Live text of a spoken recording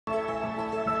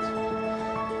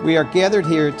We are gathered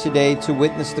here today to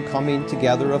witness the coming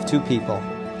together of two people.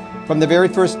 From the very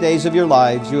first days of your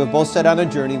lives, you have both set on a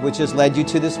journey which has led you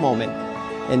to this moment.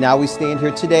 And now we stand here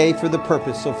today for the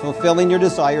purpose of fulfilling your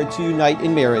desire to unite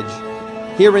in marriage.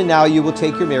 Here and now you will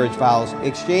take your marriage vows,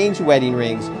 exchange wedding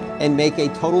rings, and make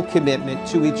a total commitment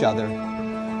to each other.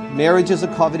 Marriage is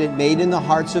a covenant made in the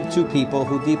hearts of two people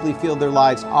who deeply feel their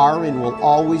lives are and will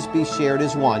always be shared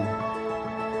as one.